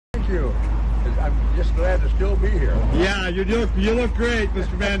you. I'm just glad to still be here. Yeah, you look great,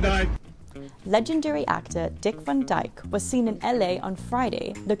 Mr. Van Dyke. Legendary actor Dick Van Dyke was seen in LA on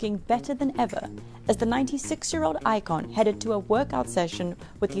Friday looking better than ever as the 96-year-old icon headed to a workout session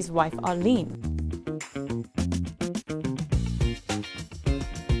with his wife Arlene.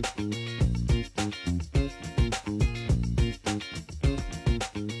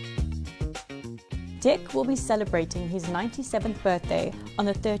 Dick will be celebrating his 97th birthday on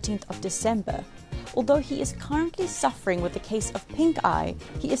the 13th of December. Although he is currently suffering with a case of pink eye,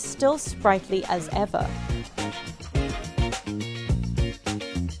 he is still sprightly as ever.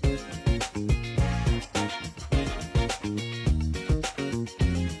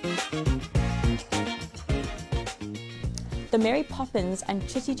 The Mary Poppins and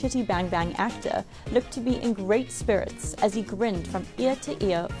Chitty Chitty Bang Bang actor looked to be in great spirits as he grinned from ear to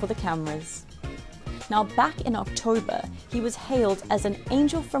ear for the cameras. Now, back in October, he was hailed as an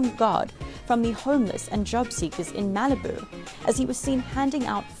angel from God from the homeless and job seekers in Malibu, as he was seen handing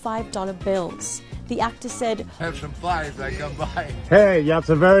out $5 bills. The actor said, Have some fives, I come by. Hey, that's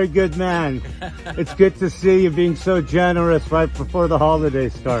a very good man. It's good to see you being so generous right before the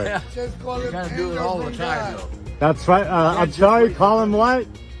holidays start. Yeah. Just call You him gotta do it angel all the from time, God. though. That's right. I'm sorry, call him what?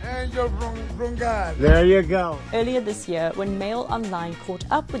 Angel from God. There you go. earlier this year, when Mail Online caught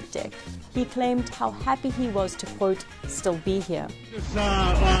up with Dick, he claimed how happy he was to, quote, still be here.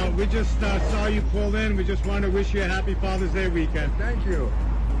 We just saw you pull in. We just wanted to wish you a happy Father's Day weekend. Thank you.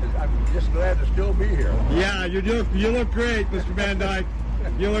 I'm just glad to still be here. Yeah, you look great, Mr. Van Dyke.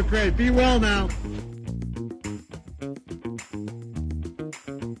 You look great. Be well now.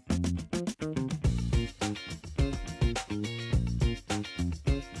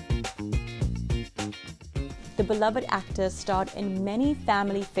 The beloved actor starred in many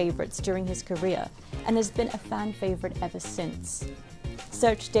family favorites during his career and has been a fan favorite ever since.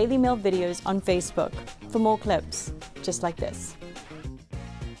 Search Daily Mail videos on Facebook for more clips just like this.